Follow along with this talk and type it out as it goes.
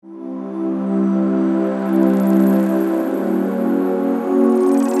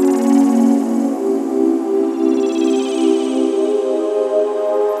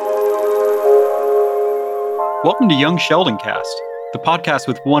Welcome to Young Sheldon Cast, the podcast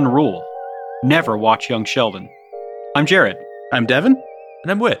with one rule: never watch Young Sheldon. I'm Jared. I'm Devin.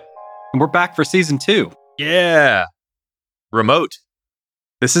 And I'm Whit. And we're back for season 2. Yeah. Remote.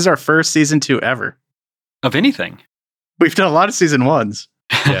 This is our first season 2 ever. Of anything. We've done a lot of season 1s.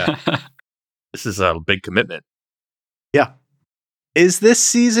 Yeah. This is a big commitment. Yeah. Is this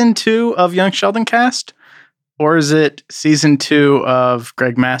season 2 of Young Sheldon Cast? Or is it season 2 of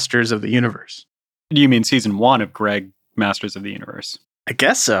Greg Masters of the Universe? Do you mean season 1 of Greg Masters of the Universe? I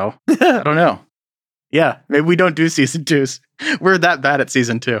guess so. I don't know. Yeah, maybe we don't do season 2s. We're that bad at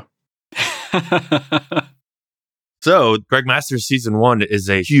season 2. So, Greg Masters season 1 is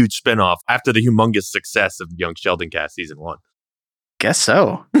a huge spinoff after the humongous success of Young Sheldon Cast season 1. Guess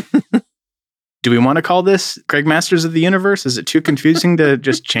so. Do we want to call this Greg Masters of the Universe? Is it too confusing to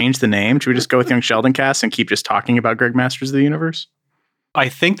just change the name? Should we just go with Young Sheldon Cast and keep just talking about Greg Masters of the Universe? I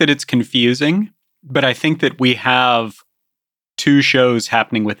think that it's confusing, but I think that we have 2 shows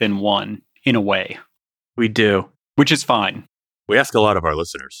happening within one, in a way. We do. Which is fine. We ask a lot of our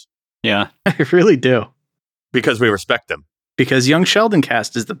listeners Yeah. I really do. because we respect them. Because Young Sheldon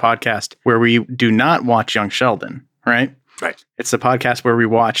Cast is the podcast where we do not watch Young Sheldon, right? Right. It's the podcast where we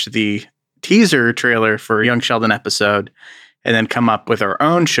watch the teaser trailer for Young Sheldon episode and then come up with our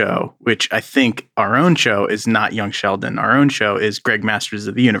own show, which I think our own show is not Young Sheldon. Our own show is Greg Masters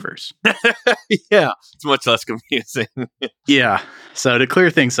of the Universe. Yeah. It's much less confusing. Yeah. So to clear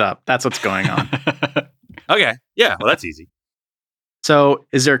things up, that's what's going on. Okay. Yeah. Well, that's easy. So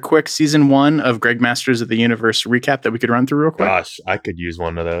is there a quick season 1 of Greg Masters of the Universe recap that we could run through real quick? Gosh, I could use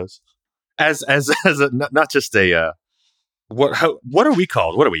one of those. As a, not just a, what are we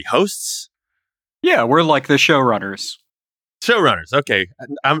called? What are we, hosts? Yeah, we're like the showrunners. Showrunners. Okay.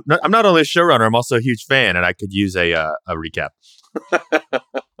 I'm not only a showrunner, I'm also a huge fan, and I could use a recap.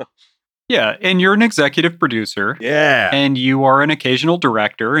 Yeah, and you're an executive producer. Yeah. And you are an occasional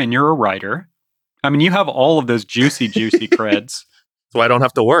director, and you're a writer. I mean, you have all of those juicy creds. So I don't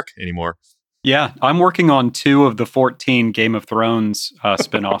have to work anymore. Yeah, I'm working on 2 of the 14 Game of Thrones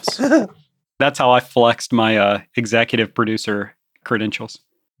spinoffs. That's how I flexed my executive producer credentials.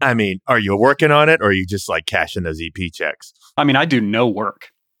 I mean, are you working on it, or are you just like cashing those EP checks? I mean, I do no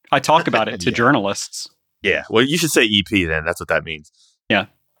work. I talk about it to Yeah. journalists. Yeah. Well, you should say EP then. That's what that means. Yeah.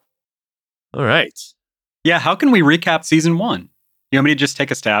 All right. Yeah, how can we recap season 1? You want me to just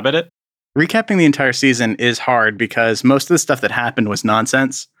take a stab at it? Recapping the entire season is hard because most of the stuff that happened was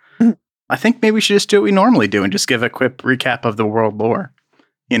nonsense. I think maybe we should just do what we normally do and just give a quick recap of the world lore.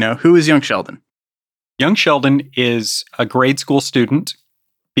 You know, who is Young Sheldon? Young Sheldon is a grade school student.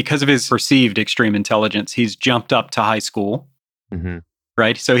 Because of his perceived extreme intelligence, he's jumped up to high school, Mm-hmm.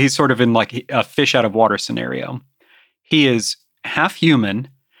 right? So he's sort of in like a fish out of water scenario. He is half human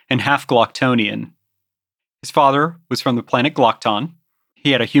and half Glocktonian. His father was from the planet Glockton.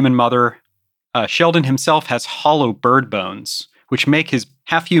 He had a human mother. Sheldon himself has hollow bird bones, which make his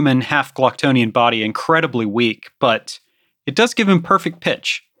half human, half Glocktonian body incredibly weak, but it does give him perfect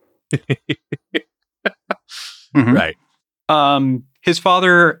pitch. Mhm. Right. His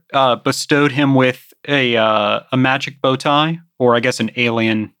father bestowed him with a magic bow tie, or I guess an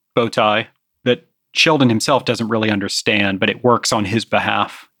alien bow tie that Sheldon himself doesn't really understand, but it works on his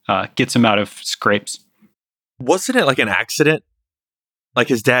behalf, gets him out of scrapes. Wasn't it like an accident? Like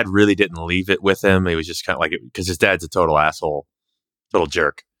his dad really didn't leave it with him. He was just kind of like, because his dad's a total asshole, total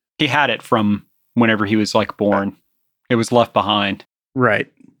jerk. He had it from whenever he was like born. It was left behind. Right.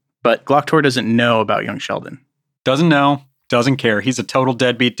 But Glocktor doesn't know about Young Sheldon. Doesn't know, doesn't care. He's a total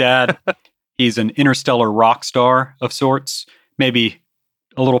deadbeat dad. He's an interstellar rock star of sorts, maybe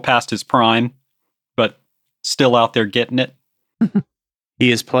a little past his prime, but still out there getting it,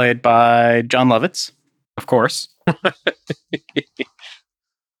 He is played by John Lovitz. of course.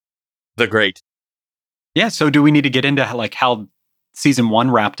 The great. Yeah, so do we need to get into like how season 1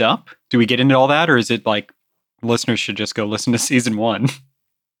 wrapped up? Do we get into all that, or is it like listeners should just go listen to season 1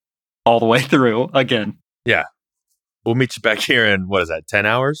 all the way through again? We'll meet you back here in, 10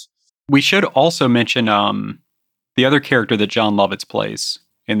 hours? We should also mention the other character that John Lovitz plays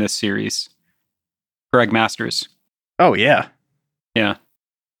in this series, Greg Masters. Oh, yeah. Yeah,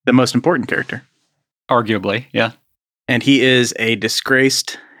 The most important character. arguably, yeah. And he is a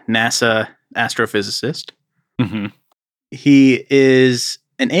disgraced NASA astrophysicist. hmm He is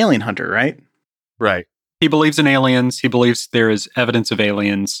an alien hunter, right? Right. He believes in aliens. He believes there is evidence of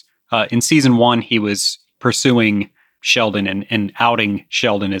aliens. In season 1, he was pursuing Sheldon and outing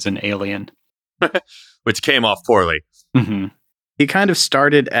Sheldon as an alien. Which came off poorly. hmm He kind of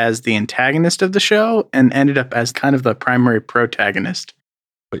started as the antagonist of the show and ended up as kind of the primary protagonist.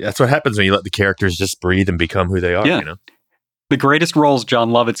 But that's what happens when you let the characters just breathe and become who they are, Yeah. you know? The greatest roles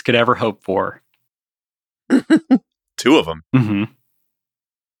John Lovitz could ever hope for. 2 of them. Mm-hmm.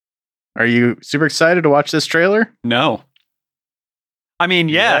 Are you super excited to watch this trailer? No. I mean,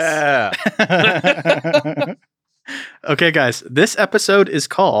 yes. Yeah. Okay, guys, this episode is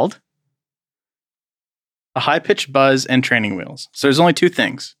called A High-Pitched Buzz and Training Wheels. So there's only 2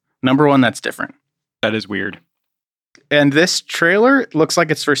 things. Number 1, that's different. That is weird. And this trailer looks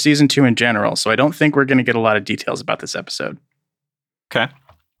like it's for season 2 in general, so I don't think we're going to get a lot of details about this episode. Okay.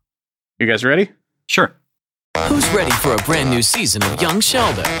 You guys ready? Sure. Who's ready for a brand new season of Young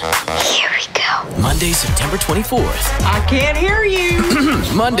Sheldon? Here we go. Monday, September 24th. I can't hear you.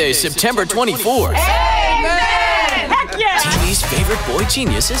 Monday, September 24th. Amen. Heck yeah. TV's favorite boy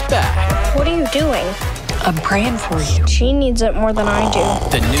genius is back. What are you doing? I'm praying for you. She needs it more than I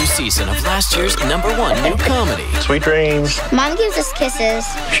do. The new season of last year's #1 new comedy. Sweet dreams. Mom gives us kisses.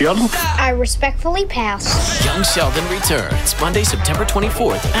 Sheldon? I respectfully pass. Young Sheldon returns Monday, September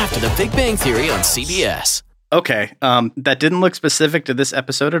 24th after The Big Bang Theory on CBS. Okay, that didn't look specific to this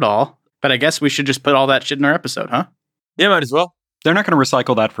episode at all, but I guess we should just put all that shit in our episode, huh? Yeah, might as well. They're not going to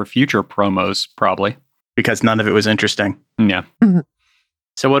recycle that for future promos, probably. Because none of it was interesting. Yeah.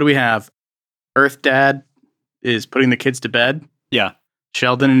 So what do we have? Earth Dad is putting the kids to bed. Yeah.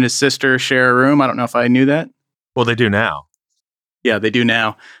 Sheldon and his sister share a room. I don't know if I knew that. Well, they do now. Yeah, they do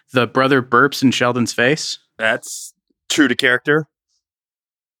now. The brother burps in Sheldon's face. That's true to character.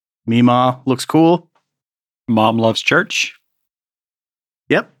 Meemaw looks cool. Mom loves church.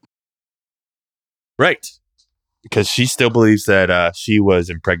 Yep. Right. Because she still believes that she was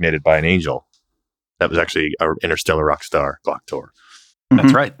impregnated by an angel. That was actually an interstellar rock star, Gloctor.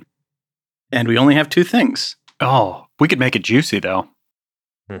 That's Mhm. right. And we only have 2 things. Oh, we could make it juicy, though.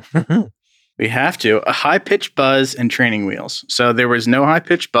 We have to. A high-pitched buzz and training wheels. So there was no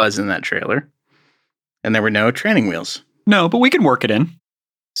high-pitched buzz in that trailer. And there were no training wheels. No, but we can work it in.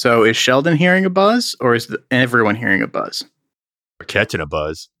 So is Sheldon hearing a buzz or is everyone hearing a buzz? We're catching a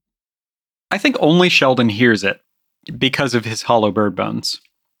buzz. I think only Sheldon hears it because of his hollow bird bones.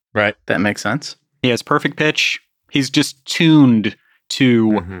 Right. That makes sense. He has perfect pitch. He's just tuned to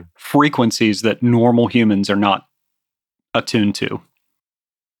Mhm. frequencies that normal humans are not attuned to.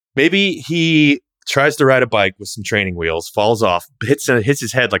 Maybe he tries to ride a bike with some training wheels, falls off, hits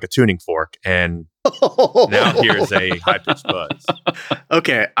his head like a tuning fork, and now here's a high-pitched buzz.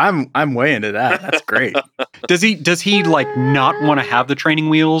 Okay, I'm way into that. That's great. Does he like not want to have the training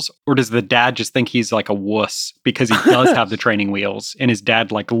wheels, or does the dad just think he's like a wuss because he does have the training wheels and his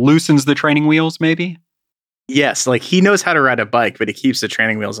dad like loosens the training wheels maybe? Yes, like he knows how to ride a bike, but he keeps the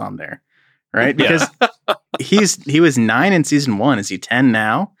training wheels on there. Right? Yeah. Because he was 9 in season 1. Is he 10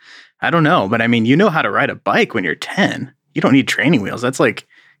 now? I don't know, but I mean, you know how to ride a bike when you're 10. You don't need training wheels. That's like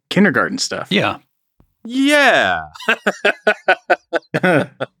kindergarten stuff. Yeah. Yeah.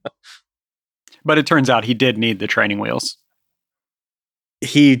 But it turns out he did need the training wheels.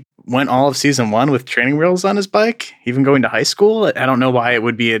 He went all of season 1 with training wheels on his bike, even going to high school. I don't know why it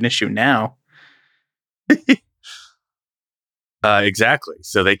would be an issue now. Exactly.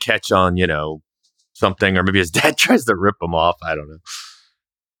 So they catch on, something, or maybe his dad tries to rip him off. I don't know.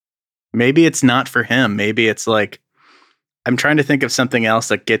 Maybe it's not for him. Maybe it's like, I'm trying to think of something else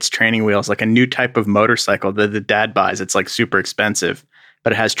that gets training wheels, like a new type of motorcycle that the dad buys. It's like super expensive,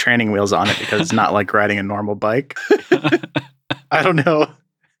 but it has training wheels on it because it's not like riding a normal bike. I don't know.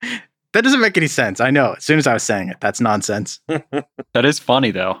 That doesn't make any sense. I know. As soon as I was saying it, that's nonsense. That is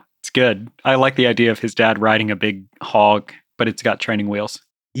funny though. It's good. I like the idea of his dad riding a big hog, but it's got training wheels.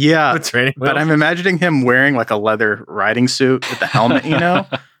 Yeah. The training But wheels? I'm imagining him wearing like a leather riding suit with the helmet,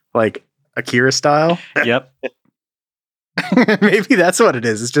 like Akira style. Yep. Maybe that's what it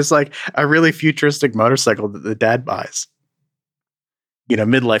is. It's just like a really futuristic motorcycle that the dad buys.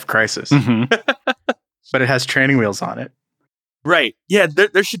 Midlife crisis. Mhm. But it has training wheels on it. Right. Yeah,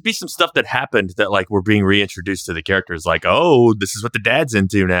 there should be some stuff that happened that like we're being reintroduced to the characters, like, oh, this is what the dad's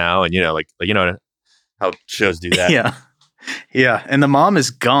into now, and how shows do that. Yeah. Yeah. And the mom is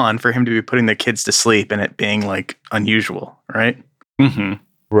gone for him to be putting the kids to sleep and it being like unusual, right? Mhm.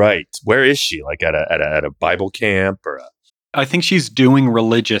 Right. Where is she? Like at a Bible camp or I think she's doing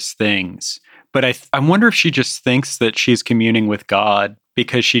religious things, but I wonder if she just thinks that she's communing with God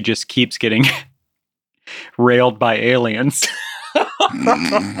because she just keeps getting railed by aliens.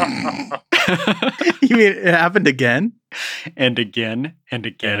 You mean it happened again? and again and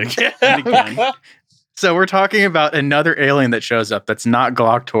again and again. So we're talking about another alien that shows up that's not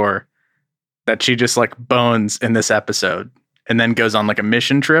Gloctor that she just like bones in this episode and then goes on like a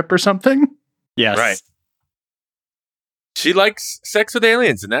mission trip or something. Yes. Right. She likes sex with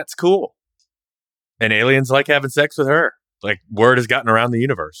aliens, and that's cool. And aliens like having sex with her. Like, word has gotten around the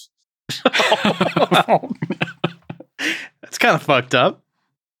universe. That's kind of fucked up.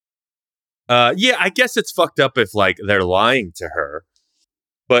 Yeah, I guess it's fucked up if like they're lying to her.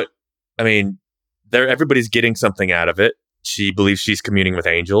 But I mean, everybody's getting something out of it. She believes she's communing with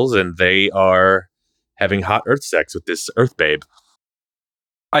angels, and they are having hot Earth sex with this Earth babe.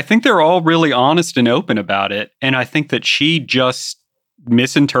 I think they're all really honest and open about it. And I think that she just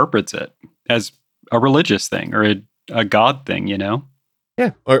misinterprets it as a religious thing or a God thing, you know?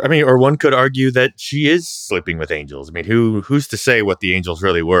 Yeah. Or one could argue that she is sleeping with angels. I mean, who's to say what the angels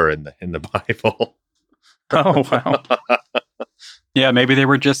really were in the Bible? Oh, wow. Yeah, maybe they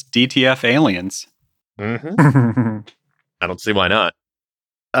were just DTF aliens. Mm-hmm. I don't see why not.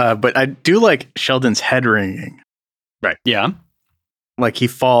 But I do like Sheldon's head ringing. Right. Yeah. Like he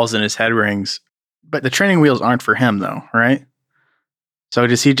falls and his head rings. But the training wheels aren't for him, though, right? So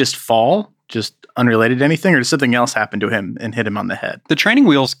does he just fall? Just unrelated to anything? Or does something else happen to him and hit him on the head? The training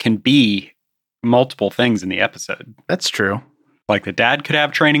wheels can be multiple things in the episode. That's true. Like the dad could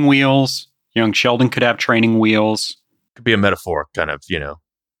have training wheels. Young Sheldon could have training wheels. Could be a metaphor, kind of,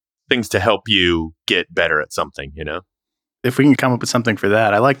 things to help you get better at something, If we can come up with something for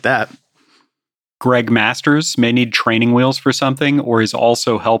that, I like that. Greg Masters may need training wheels for something, or is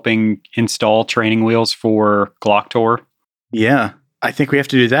also helping install training wheels for Gloktor. Yeah, I think we have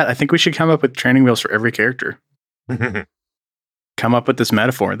to do that. I think we should come up with training wheels for every character. Come up with this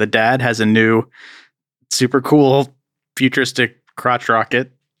metaphor. The dad has a new, super cool, futuristic crotch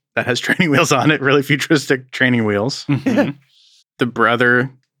rocket that has training wheels on it, really futuristic training wheels. Mhm. The brother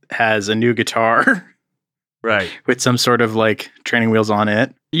has a new guitar. Right. With some sort of like training wheels on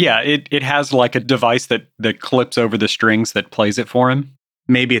it. Yeah, it has like a device that clips over the strings that plays it for him.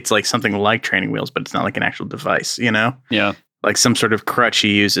 Maybe it's like something like training wheels, but it's not like an actual device, Yeah. Like some sort of crutch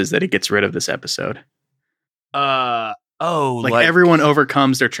he uses that he gets rid of this episode. Like everyone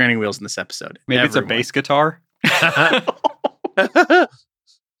overcomes their training wheels in this episode. Maybe it's a bass guitar.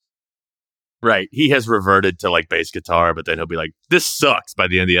 Right. He has reverted to like bass guitar, but then he'll be like, this sucks by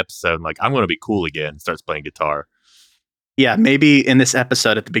the end of the episode. And like, I'm going to be cool again. Starts playing guitar. Yeah, maybe in this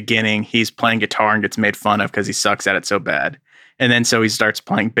episode at the beginning, he's playing guitar and gets made fun of because he sucks at it so bad. And then so he starts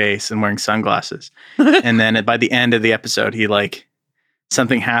playing bass and wearing sunglasses. And then by the end of the episode, he like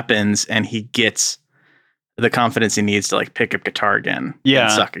something happens and he gets the confidence he needs to like pick up guitar again. Yeah.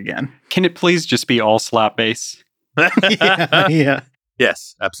 And suck again. Can it please just be all slap bass? Yeah.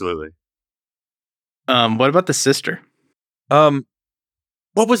 Yes, absolutely. What about the sister? What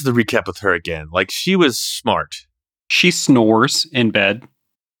was the recap with her again? Like, she was smart. She snores in bed.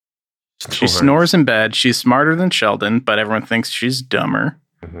 She snores in bed. She's smarter than Sheldon, but everyone thinks she's dumber.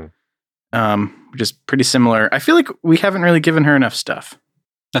 Mm-hmm. Which is pretty similar. I feel like we haven't really given her enough stuff.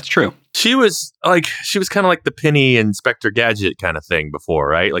 That's true. She was kind of like the Penny Inspector Gadget kind of thing before,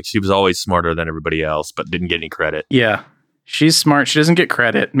 right? Like, she was always smarter than everybody else, but didn't get any credit. Yeah. She's smart. She doesn't get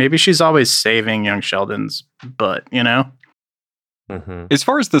credit. Maybe she's always saving young Sheldon's butt, Mm-hmm. As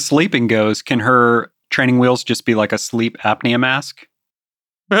far as the sleeping goes, can her training wheels just be like a sleep apnea mask?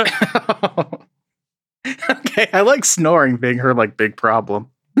 Okay, I like snoring being her like big problem.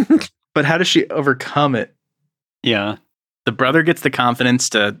 But how does she overcome it? Yeah. The brother gets the confidence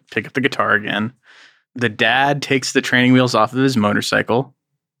to pick up the guitar again. The dad takes the training wheels off of his motorcycle.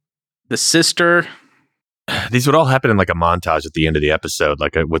 The sister... These would all happen in like a montage at the end of the episode,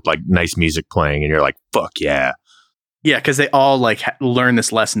 like with like nice music playing, and you're like, "Fuck yeah!" Yeah, because they all like learn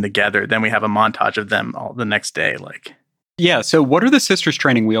this lesson together. Then we have a montage of them all the next day. Like, Yeah. So what are the sister's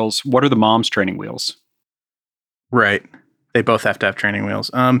training wheels? What are the mom's training wheels? right? They both have to have training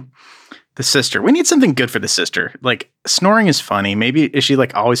wheels. The sister. We need something good for the sister. Like snoring is funny. Maybe is she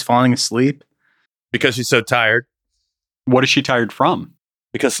like always falling asleep? Because she's so tired. What is she tired from?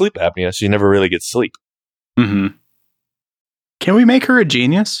 Because sleep apnea, she never really gets sleep. Mm-hmm. Can we make her a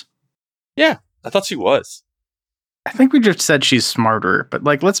genius? Yeah, I thought she was. I think we just said she's smarter, but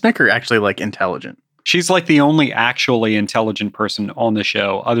like, let's make her actually like intelligent. She's like the only actually intelligent person on the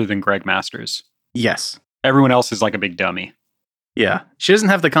show other than Greg Masters. Yes. Everyone else is like a big dummy. Yeah. She doesn't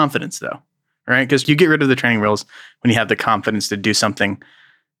have the confidence though, right? Because you get rid of the training wheels when you have the confidence to do something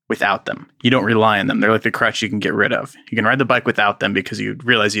without them. You don't rely on them. They're like the crutch you can get rid of. You can ride the bike without them because you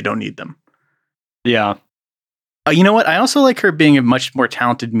realize you don't need them. Yeah. You know what? I also like her being a much more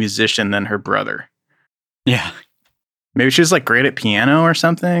talented musician than her brother. Yeah. Maybe she's like great at piano or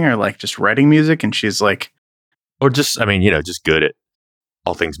something, or like just writing music, and she's like, Or just, just good at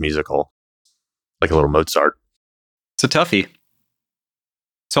all things musical. Like a little Mozart. It's a toughie.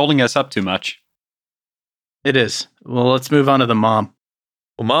 It's holding us up too much. It is. Well, let's move on to the mom.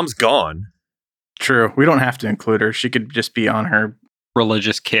 Well, Mom's gone. True. We don't have to include her. She could just be on her.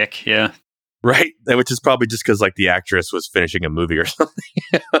 Religious kick, yeah. Right? Which is probably just because like the actress was finishing a movie or something.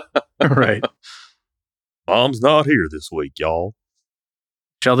 Right. Mom's not here this week, y'all.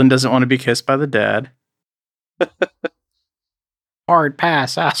 Sheldon doesn't want to be kissed by the dad. Hard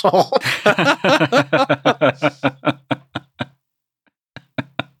pass, asshole.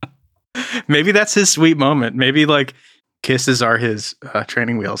 Maybe that's his sweet moment. Maybe like kisses are his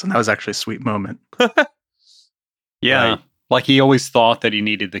training wheels, and that was actually a sweet moment. Yeah. Right. Like he always thought that he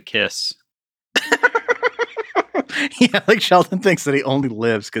needed the kiss. Yeah, like Sheldon thinks that he only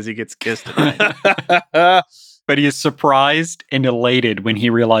lives because he gets kissed at night. But he is surprised and elated when he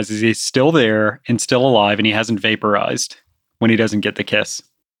realizes he's still there and still alive and he hasn't vaporized when he doesn't get the kiss.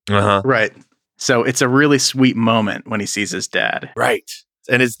 Uh-huh. Right. So it's a really sweet moment when he sees his dad. Right.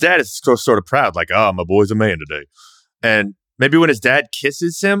 And his dad is sort of proud, like, oh, my boy's a man today. And maybe when his dad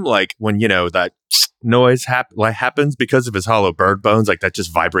kisses him, like when, that noise happens because of his hollow bird bones, like that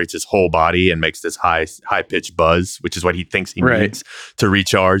just vibrates his whole body and makes this high-pitched buzz, which is what he thinks he needs to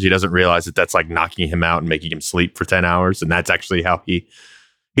recharge. He doesn't realize that that's like knocking him out and making him sleep for 10 hours. And that's actually how he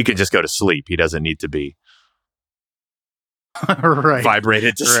can just go to sleep. He doesn't need to be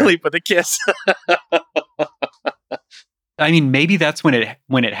vibrated to sleep with a kiss. I mean, maybe that's when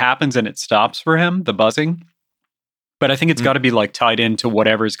it happens and it stops for him, the buzzing. But I think it's got to be like tied into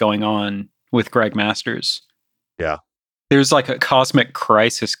whatever's going on with Greg Masters. Yeah. There's like a cosmic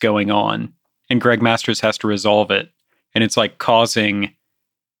crisis going on and Greg Masters has to resolve it. And it's like causing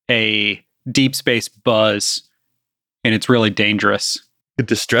a deep space buzz and it's really dangerous. A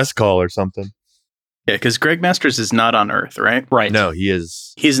distress call or something. Yeah, because Greg Masters is not on Earth, right? Right. No, he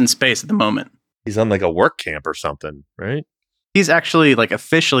is. He's in space at the moment. He's on like a work camp or something, right? He's actually like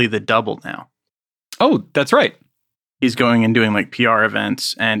officially the double now. Oh, that's right. He's going and doing like PR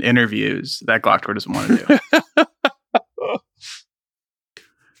events and interviews that Glocktor doesn't want to do.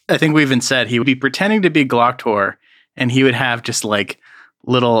 I think we even said he would be pretending to be Glocktor and he would have just like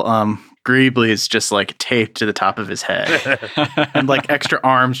little greeblies just like taped to the top of his head and like extra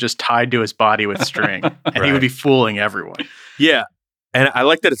arms just tied to his body with string. And he would be fooling everyone. Yeah. And I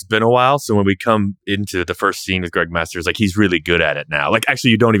like that it's been a while. So when we come into the first scene with Greg Masters, like he's really good at it now. Like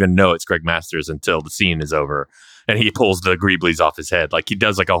actually, you don't even know it's Greg Masters until the scene is over and he pulls the greeblies off his head. Like he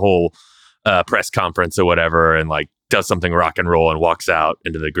does like a whole press conference or whatever and like does something rock and roll and walks out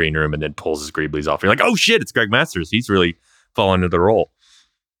into the green room and then pulls his greeblies off. You're like, oh shit, it's Greg Masters. He's really fallen into the role.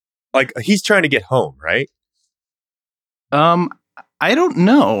 Like he's trying to get home, right? I don't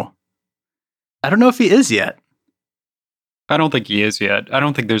know. I don't know if he is yet. I don't think he is yet. I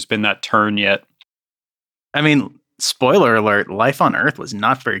don't think there's been that turn yet. I mean, spoiler alert, life on Earth was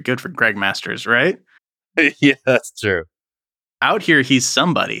not very good for Greg Masters, right? Yeah, that's true. Out here, he's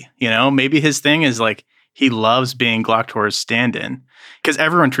somebody, maybe his thing is like, he loves being Glocktor's stand-in because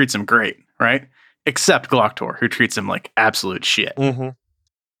everyone treats him great, right? Except Glocktor, who treats him like absolute shit. Mm-hmm.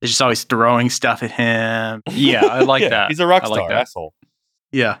 They're just always throwing stuff at him. Yeah, I like that. He's a rock star, asshole.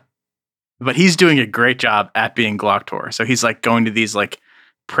 Yeah. But he's doing a great job at being Glocktor. So he's like going to these like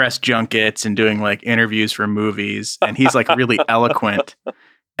press junkets and doing like interviews for movies. And he's like really eloquent.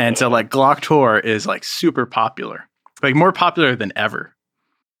 And so like Glocktor is like super popular, like more popular than ever.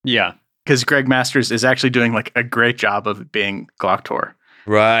 Yeah. Because Greg Masters is actually doing like a great job of being Glocktor.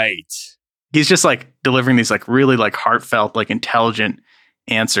 Right. He's just like delivering these like really like heartfelt, like intelligent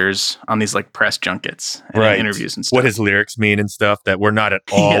answers on these like press junkets and interviews and stuff. What his lyrics mean and stuff that were not at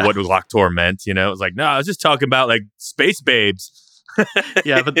all what Glocktor meant, It was like, no, I was just talking about like space babes.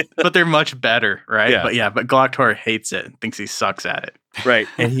 Yeah, but they're much better, right? Yeah. But Glocktor hates it and thinks he sucks at it. Right.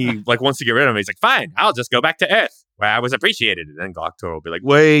 And he like wants to get rid of him. He's like, fine, I'll just go back to Earth where I was appreciated. And then Glocktor will be like,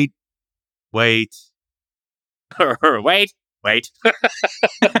 wait.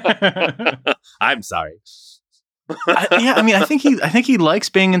 I'm sorry. I think he likes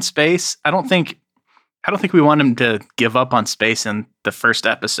being in space. I don't think we want him to give up on space in the first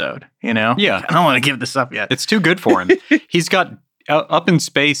episode, Yeah. I don't want to give this up yet. It's too good for him. He's got, up in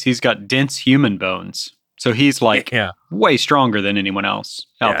space, he's got dense human bones. So he's like way stronger than anyone else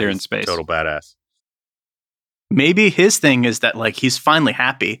out there in space. Total badass. Maybe his thing is that like he's finally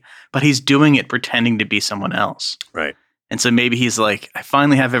happy, but he's doing it pretending to be someone else. Right. And so maybe he's like, I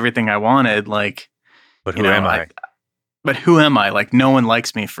finally have everything I wanted. Like, but who am I? But who am I? Like, no one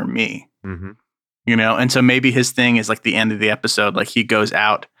likes me for me. Mm-hmm. And so maybe his thing is like the end of the episode, like he goes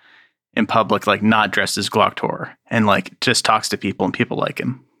out in public, like not dressed as Glocktor and like just talks to people and people like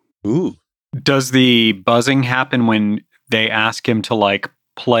him. Ooh. Does the buzzing happen when they ask him to like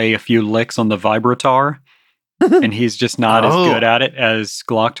play a few licks on the vibrator and he's just not as Oh. good at it as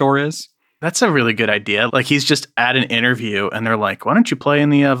Gloktor is. That's a really good idea. Like he's just at an interview and they're like, why don't you play in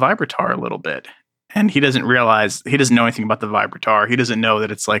the Vibratar a little bit? And he doesn't realize, he doesn't know anything about the Vibratar. He doesn't know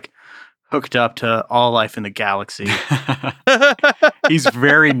that it's like hooked up to all life in the galaxy. He's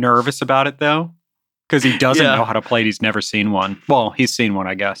very nervous about it, though, because he doesn't Yeah. know how to play it. He's never seen one. Well, he's seen one,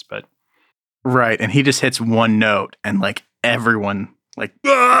 I guess, but Right. And he just hits one note and like everyone like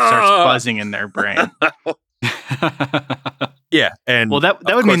starts buzzing in their brain. Yeah, and Well, that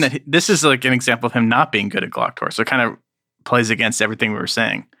of would mean course- that this is like an example of him not being good at Gloktor. So it kind of plays against everything we were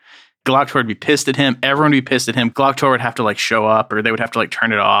saying. Gloktor would be pissed at him. Everyone would be pissed at him. Gloktor would have to like show up or they would have to like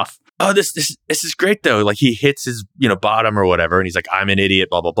turn it off. oh, this is great though. Like he hits his bottom or whatever, and he's like, I'm an idiot,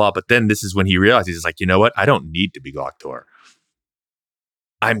 blah blah blah. But then this is when he realizes he's like, you know what? I don't need to be Gloktor.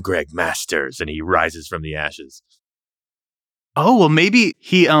 I'm Greg Masters, and he rises from the ashes. Oh, well, maybe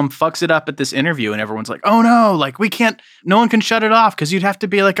he fucks it up at this interview and everyone's like, oh no, like no one can shut it off because you'd have to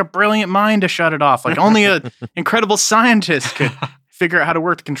be like a brilliant mind to shut it off. Like only an incredible scientist could figure out how to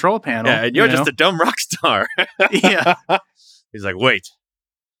work the control panel. Yeah, and you're just a dumb rock star. Yeah. He's like, wait.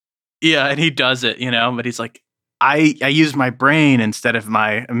 Yeah, and he does it, but he's like, I used my brain instead of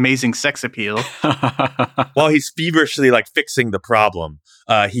my amazing sex appeal. While he's feverishly like fixing the problem,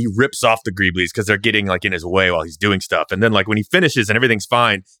 he rips off the Greeblies because they're getting like in his way while he's doing stuff. And then like when he finishes and everything's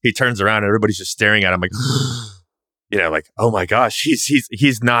fine, he turns around and everybody's just staring at him like, like, oh my gosh,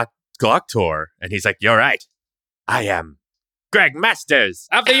 he's not Gloktor. And he's like, you're right. I am Greg Masters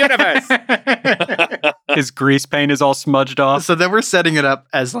of the universe. his grease paint is all smudged off. So then we're setting it up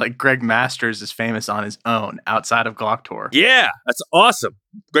as like Greg Masters is famous on his own outside of Gloktor. Yeah, that's awesome.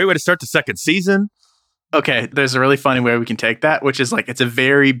 Great way to start the second season. Okay, there's a really funny way we can take that, which is like it's a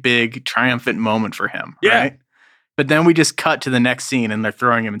very big triumphant moment for him, Yeah. right? But then we just cut to the next scene and they're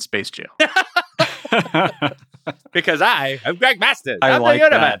throwing him in space jail. Because I am Greg Masters I of like the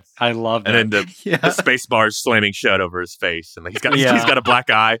that. universe. I love that. And then the Yeah. space bar is slamming shut over his face, and like he's Yeah. got a black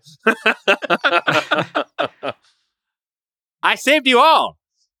eye. I saved you all.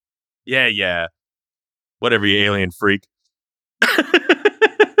 Yeah. Whatever, you alien freak.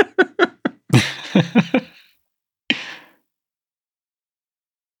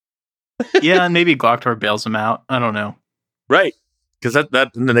 Yeah, and maybe Gloktor bails him out. I don't know. Right. Because that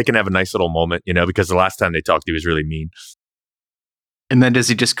and then they can have a nice little moment, because the last time they talked, he was really mean. And then does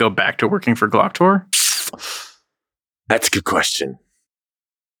he just go back to working for Gloktor? That's a good question.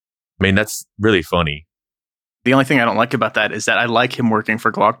 I mean, that's really funny. The only thing I don't like about that is that I like him working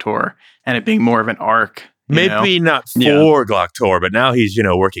for Gloktor and it being more of an arc. Maybe not for Yeah. Gloktor, but now he's,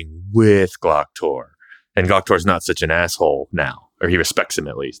 working with Gloktor. And Gloktor's not such an asshole now, or he respects him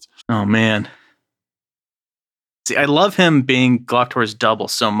at least. Oh, man. See, I love him being Gloktor's double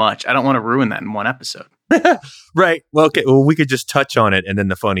so much. I don't want to ruin that in one episode. Right. Well, okay. Well, we could just touch on it and then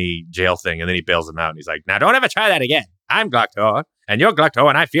the funny jail thing. And then he bails him out and he's like, now don't ever try that again. I'm Gloktor and you're Gloktor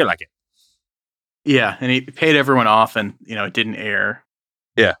and I feel like it. Yeah, and he paid everyone off and, it didn't air.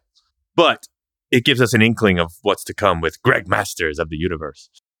 But it gives us an inkling of what's to come with Greg Masters of the universe.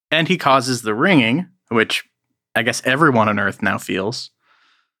 And he causes the ringing, which I guess everyone on Earth now feels.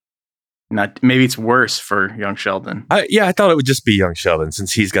 Maybe it's worse for young Sheldon. I thought it would just be young Sheldon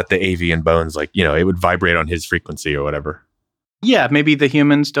since he's got the avian bones. Like, it would vibrate on his frequency or whatever. Yeah, maybe the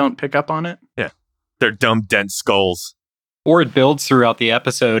humans don't pick up on it. Their dumb, dense skulls. Or it builds throughout the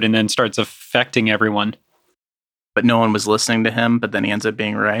episode and then starts affecting everyone. But no one was listening to him, but then he ends up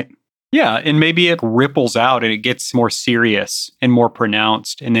being right. Yeah, and maybe it ripples out and it gets more serious and more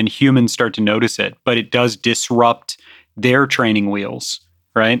pronounced, and then humans start to notice it, but it does disrupt their training wheels,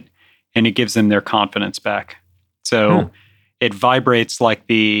 right? And it gives them their confidence back. So it vibrates like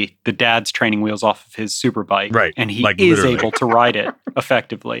the dad's training wheels off of his super bike. Right, And he like is literally. able to ride it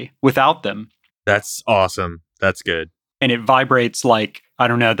effectively without them. That's awesome. That's good. And it vibrates like, I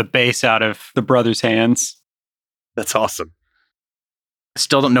don't know, the bass out of the brother's hands. That's awesome.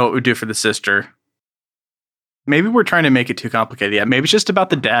 Still don't know what we do for the sister. Maybe we're trying to make it too complicated. Yeah, maybe it's just about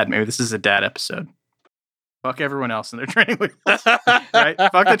the dad. Maybe this is a dad episode. Fuck everyone else in their training wheels. Right?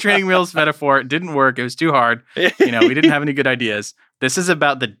 Fuck the training wheels metaphor. It didn't work. It was too hard. We didn't have any good ideas. This is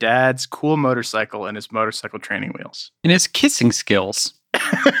about the dad's cool motorcycle and his motorcycle training wheels. And his kissing skills.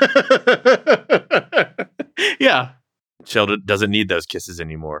 Yeah, Sheldon doesn't need those kisses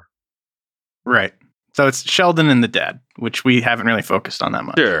anymore. right. So it's Sheldon and the dad, which we haven't really focused on that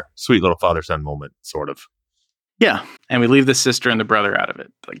much. Sure. Sweet little father-son moment, sort of. Yeah, and we leave the sister and the brother out of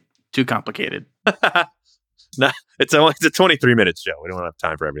it. Like, too complicated. It's a 23-minute show. We don't have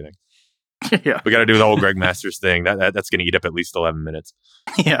time for everything. Yeah. We got to do the whole Greg Masters thing. That's going to eat up at least 11 minutes.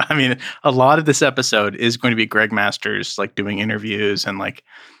 Yeah. I mean, a lot of this episode is going to be Greg Masters like doing interviews and like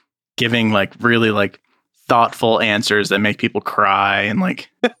giving like really like thoughtful answers that make people cry and like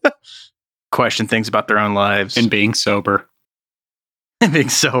question things about their own lives. And being sober. And being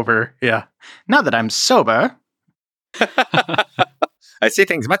sober. Yeah. Now that I'm sober. I see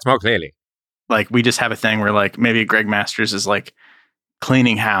things much more clearly. Like we just have a thing where like maybe Greg Masters is like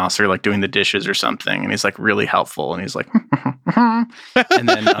cleaning house or like doing the dishes or something. And he's like really helpful. And he's like, and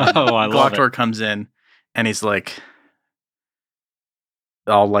then I love Gloktor it. comes in and he's like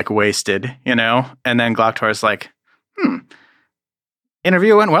all like wasted, you know? And then Gloktor's like,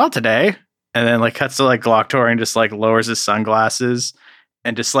 interview went well today. And then like cuts to like Gloktor and just like lowers his sunglasses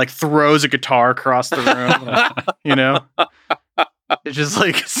and just like throws a guitar across the room, you know? It's just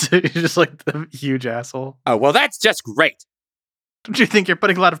like the huge asshole. Oh, well, that's just great. Don't you think you're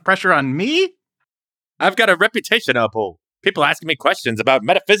putting a lot of pressure on me? I've got a reputation to uphold. People asking me questions about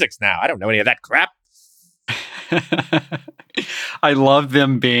metaphysics now. I don't know any of that crap. I love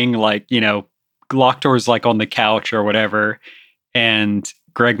them being like, you know, Gloktor's like on the couch or whatever, and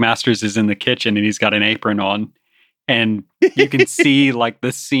Greg Masters is in the kitchen and he's got an apron on, and you can see like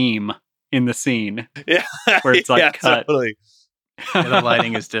the seam in the scene. Yeah. Where it's like cut. Totally. Yeah, the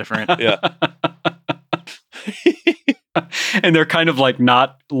lighting is different. Yeah. And they're kind of like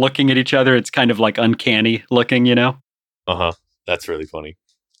not looking at each other. It's kind of like uncanny looking, you know? Uh-huh. That's really funny.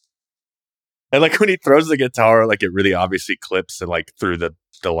 And like when he throws the guitar, like it really obviously clips and like through the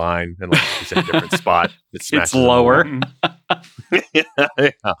line and like it's in a different spot. It's lower. Yeah.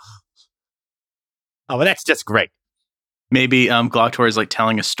 Oh, well, that's just great. Maybe Gloktor is like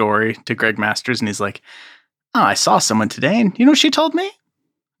telling a story to Greg Masters and he's like, oh, I saw someone today and you know what she told me?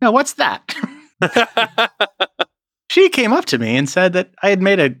 No, what's that? She came up to me and said that I had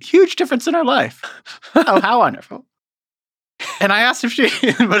made a huge difference in her life. Oh, how wonderful. And I asked if she,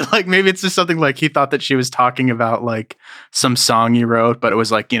 but like maybe it's just something like he thought that she was talking about like some song he wrote, but it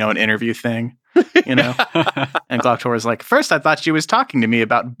was like, you know, an interview thing, you know? And Gloktor was like, first I thought she was talking to me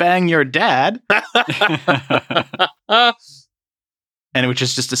about Bang Your Dad. And which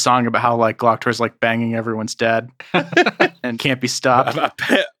is just a song about how like Gloktor's like banging everyone's dad and can't be stopped.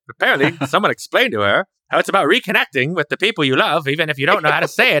 Apparently, someone explained to her how it's about reconnecting with the people you love, even if you don't know how to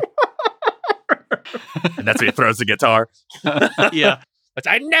say it. And that's when he throws the guitar. Yeah. But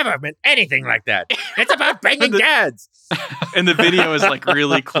I never meant anything like that. It's about banging dads. And the video is like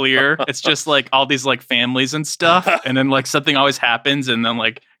really clear. It's just like all these like families and stuff. And then like something always happens. And then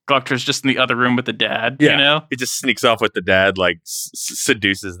like Gloktor's just in the other room with the dad, you know? He just sneaks off with the dad, like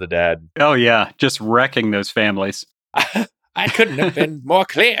seduces the dad. Oh, yeah. Just wrecking those families. I couldn't have been more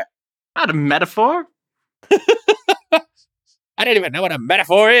clear. Not a metaphor. I didn't even know what a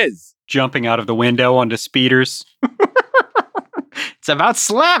metaphor is. Jumping out of the window onto speeders. It's about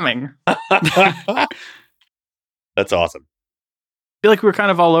slamming. That's awesome. I feel like we were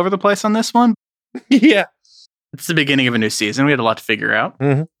kind of all over the place on this one. Yeah. It's the beginning of a new season. We had a lot to figure out.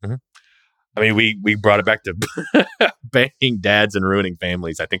 Mm-hmm. Mm-hmm. I mean, we brought it back to banging dads and ruining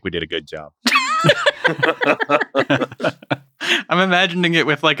families. I think we did a good job. I'm imagining it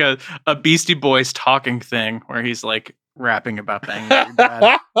with like a Beastie Boys talking thing where he's like rapping about banging your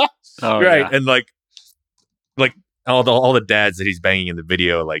dad. Oh, right. yeah. And like all the dads that he's banging in the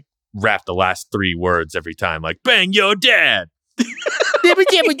video, like rap the last 3 words every time, like bang your dad. Bang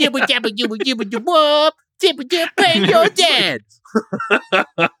your dad.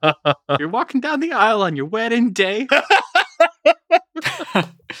 You're walking down the aisle on your wedding day.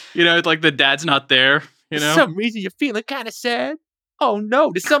 You know, like the dad's not there, you know? For some reason you're feeling kind of sad. Oh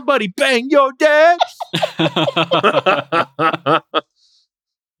no, did somebody bang your dad?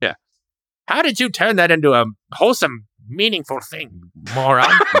 Yeah. How did you turn that into a wholesome, meaningful thing,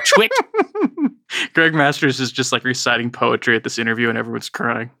 moron? Twit. Greg Masters is just like reciting poetry at this interview and everyone's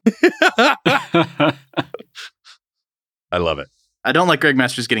crying. I love it. I don't like Greg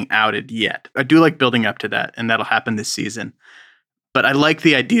Masters getting outed yet. I do like building up to that, and that'll happen this season. But I like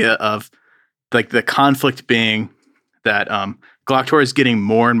the idea of like the conflict being that Gloktor is getting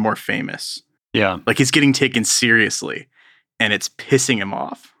more and more famous. Yeah. Like he's getting taken seriously, and it's pissing him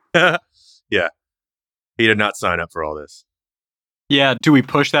off. Yeah. He did not sign up for all this. Yeah. Do we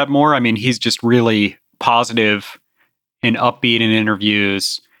push that more? I mean, he's just really positive and upbeat in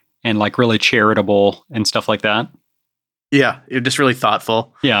interviews and like really charitable and stuff like that. Yeah, you're just really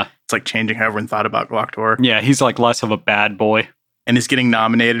thoughtful. Yeah. It's like changing how everyone thought about Gloktor. Yeah. He's like less of a bad boy. And is getting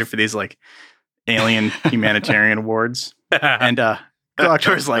nominated for these like alien humanitarian awards. And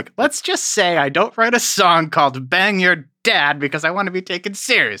Gloctor's like, let's just say I don't write a song called Bang Your Dad because I want to be taken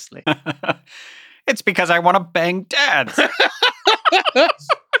seriously. It's because I want to bang dads.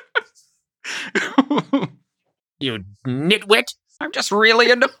 You nitwit. I'm just really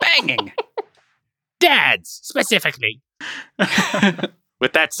into banging. Dads, specifically.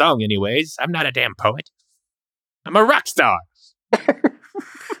 With that song, anyways. I'm not a damn poet. I'm a rock star.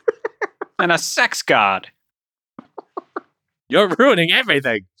 And a sex god. You're ruining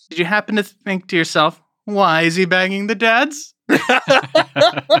everything. Did you happen to think to yourself, why is he banging the dads?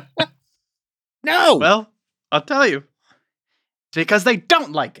 No. Well, I'll tell you. It's because they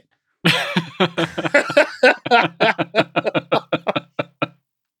don't like it.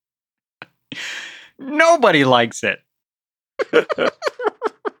 Nobody likes it.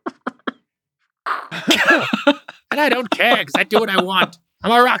 And I don't care because I do what I want.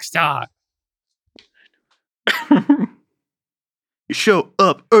 I'm a rock star. You show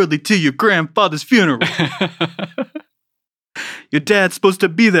up early to your grandfather's funeral. Your dad's supposed to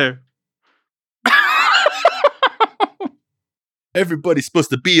be there. Everybody's supposed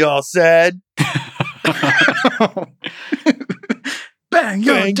to be all sad. Bang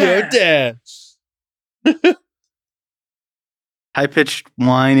your Bang dad. your dad. High-pitched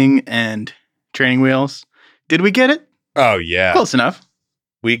whining and training wheels. Did we get it? Oh, yeah. Close enough.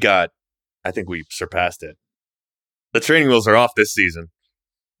 I think we surpassed it. The training wheels are off this season.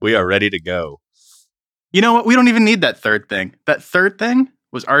 We are ready to go. You know what? We don't even need that third thing. That third thing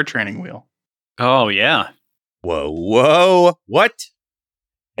was our training wheel. Oh, yeah. Whoa. What?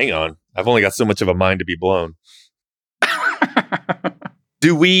 Hang on. I've only got so much of a mind to be blown.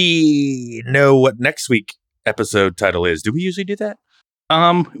 Do we know what next week episode title is? Do we usually do that?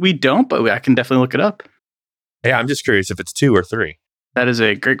 We don't, but I can definitely look it up. Yeah, I'm just curious if it's 2 or 3. That is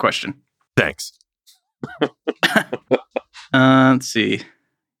a great question. Thanks. Let's see.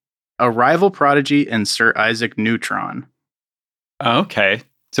 A Rival Prodigy and Sir Isaac Neutron. Okay.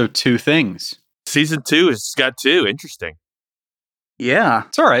 So 2 things. Season 2 has got 2. Interesting. Yeah.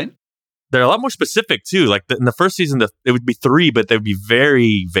 It's all right. They're a lot more specific, too. Like in the first season, it would be 3, but they would be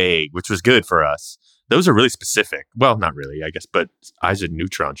very vague, which was good for us. Those are really specific. Well, not really, I guess, but Isaac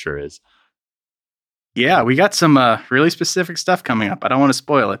Neutron sure is. Yeah, we got some really specific stuff coming up. I don't want to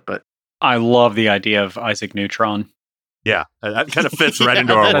spoil it, but I love the idea of Isaac Neutron. Yeah, that kind of fits right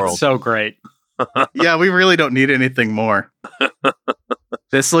into our That's world. so great. yeah, we really don't need anything more.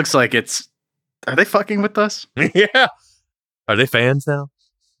 This looks like it's... Are they fucking with us? Yeah. Are they fans now?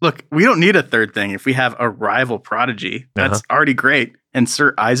 Look, we don't need a third thing if we have a Rival Prodigy. That's already great. And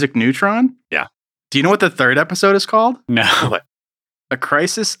Sir Isaac Neutron? Yeah. Do you know what the third episode is called? No. What? A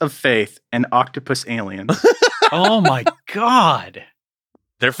Crisis of Faith and Octopus Aliens. Oh my God.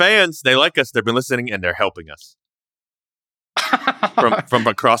 They're fans. They like us. They've been listening, and they're helping us from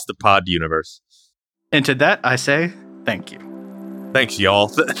across the pod universe. And to that, I say thank you. Thanks, y'all.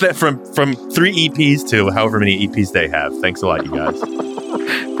 From 3 EPs to however many EPs they have. Thanks a lot, you guys.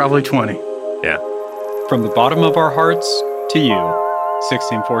 Probably 20. Yeah. From the bottom of our hearts to you,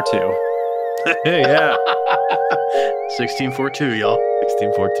 1642. Yeah. 1642, y'all.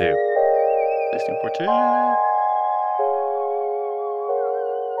 1642. 1642.